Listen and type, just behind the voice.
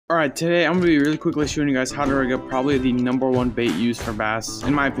Alright, today I'm going to be really quickly showing you guys how to rig up probably the #1 bait used for bass,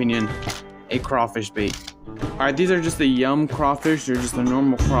 in my opinion, a crawfish bait. Alright, these are just the Yum crawfish, they're just a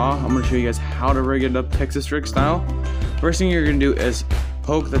normal craw. I'm going to show you guys how to rig it up Texas rig style. First thing you're going to do is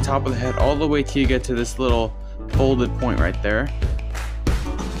poke the top of the head all the way till you get to this little folded point right there.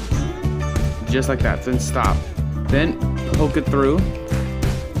 Just like that, then stop. Then poke it through,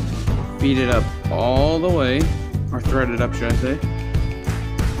 feed it up all the way, or thread it up should I say.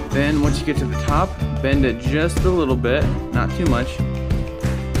 Then once you get to the top, bend it just a little bit, not too much.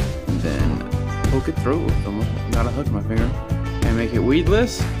 Then poke it through. Oops, almost got a hook in my finger. And make it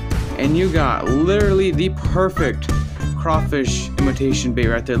weedless. And you got literally the perfect crawfish imitation bait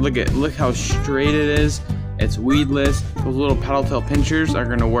right there. Look how straight it is. It's weedless. Those little paddle tail pinchers are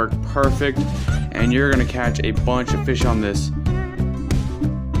gonna work perfect. And you're gonna catch a bunch of fish on this.